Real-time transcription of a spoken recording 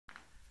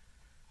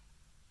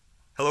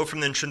Hello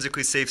from the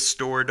Intrinsically Safe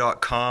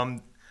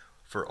Store.com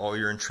for all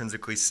your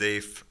intrinsically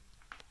safe,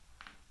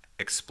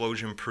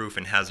 explosion-proof,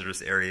 and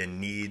hazardous area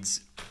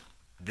needs.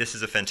 This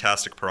is a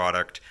fantastic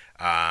product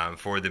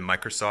for the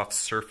Microsoft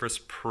Surface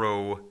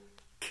Pro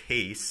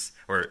case,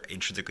 or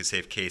intrinsically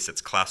safe case.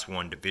 It's Class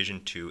 1,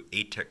 Division 2,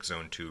 ATEX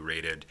Zone 2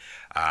 rated,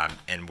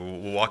 and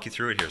we'll walk you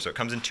through it here. So it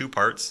comes in two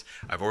parts.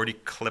 I've already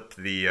clipped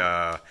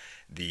the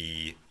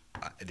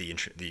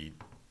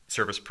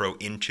Surface Pro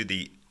into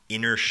the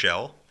inner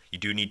shell. You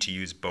do need to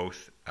use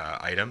both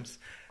items.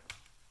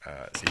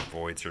 See,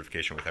 void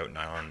certification without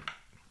nylon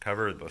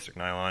cover, ballistic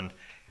nylon.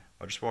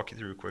 I'll just walk you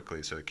through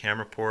quickly. So the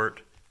camera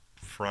port,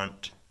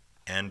 front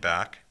and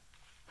back,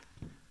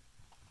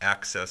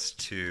 access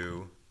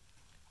to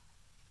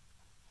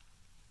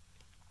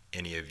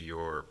any of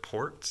your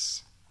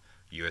ports,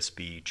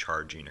 USB,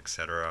 charging,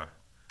 etc.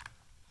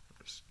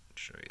 Just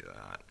show you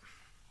that.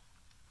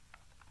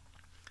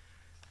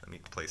 Let me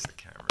place the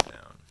camera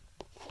down.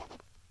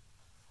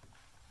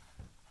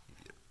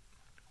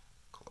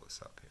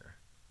 Up here.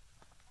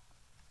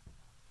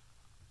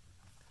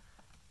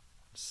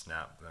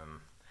 Snap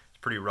them. It's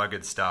pretty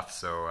rugged stuff,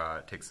 so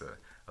it takes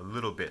a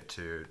little bit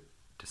to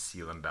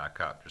seal them back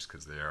up, just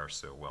because they are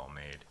so well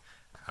made.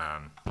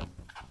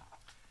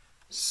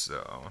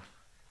 So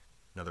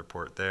another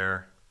port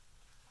there,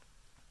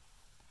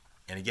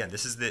 and again,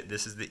 this is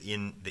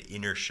the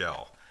inner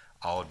shell.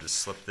 I'll just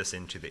slip this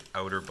into the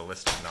outer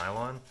ballistic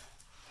nylon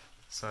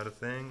side of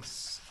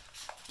things.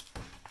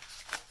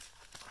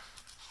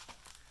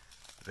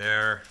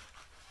 There,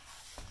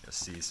 you'll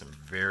see some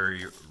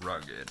very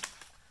rugged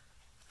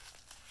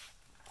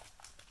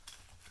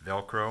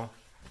Velcro.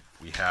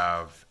 We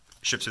have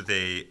ships with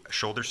a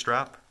shoulder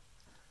strap,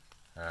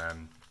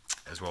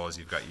 as well as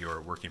you've got your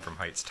working from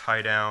heights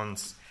tie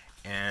downs,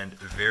 and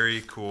a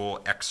very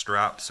cool X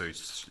strap. So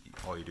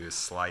all you do is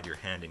slide your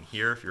hand in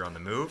here if you're on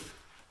the move,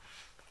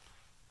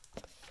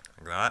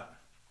 like that.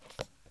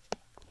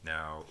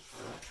 Now,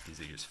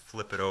 you just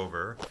flip it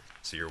over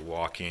so you're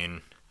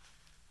walking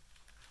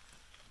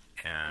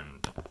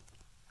and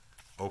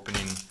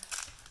opening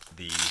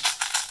the,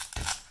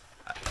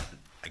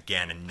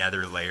 again,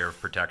 another layer of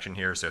protection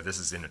here. So if this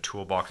is in a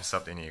toolbox or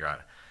something, you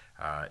got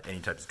any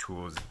types of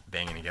tools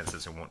banging against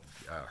this, it won't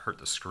hurt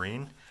the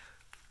screen.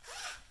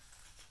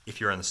 If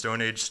you're on the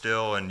Stone Age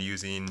still and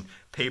using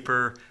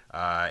paper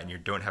and you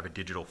don't have a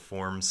digital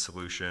forms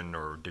solution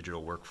or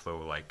digital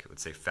workflow like,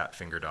 let's say,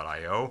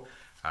 fatfinger.io,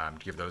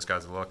 give those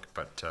guys a look.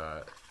 But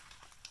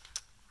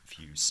if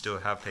you still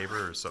have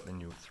paper or something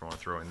you want to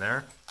throw in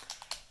there,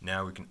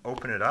 now we can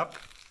open it up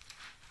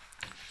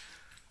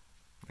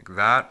like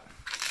that.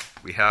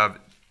 We have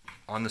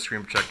on the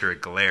screen protector a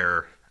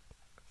glare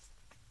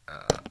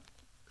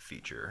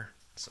feature.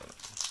 So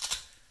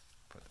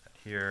put that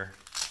here.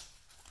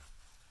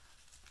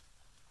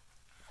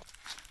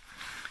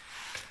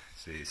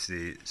 So you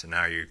see, so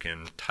now you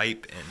can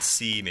type and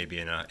see maybe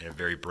in a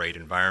very bright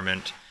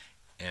environment,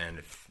 and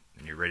if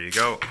you're ready to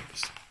go,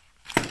 just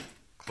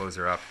close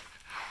her up.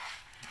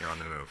 You're on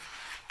the move.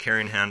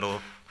 Carrying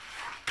handle.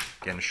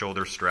 Again,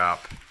 shoulder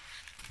strap.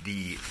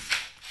 The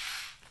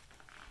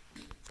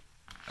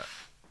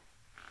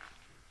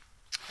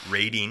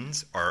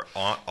ratings are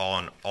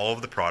on all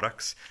of the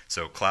products.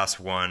 So Class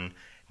 1,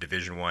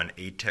 Division 1,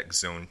 ATEX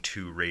Zone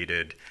 2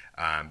 rated.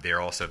 They're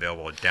also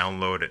available to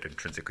download at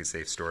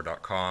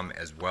intrinsicallysafestore.com,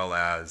 as well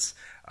as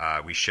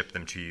we ship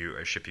them to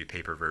you, ship you a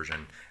paper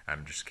version,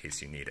 just in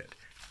case you need it.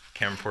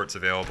 Camera port's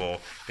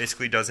available.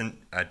 Basically doesn't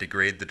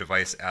degrade the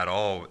device at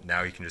all.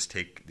 Now you can just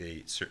take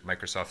the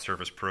Microsoft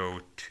Surface Pro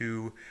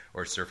 2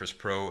 or Surface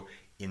Pro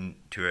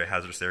into a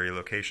hazardous area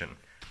location.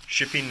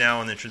 Shipping now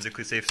on the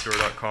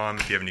intrinsicallysafestore.com.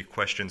 If you have any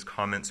questions,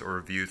 comments, or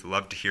reviews,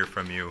 love to hear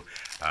from you,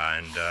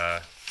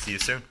 and see you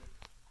soon.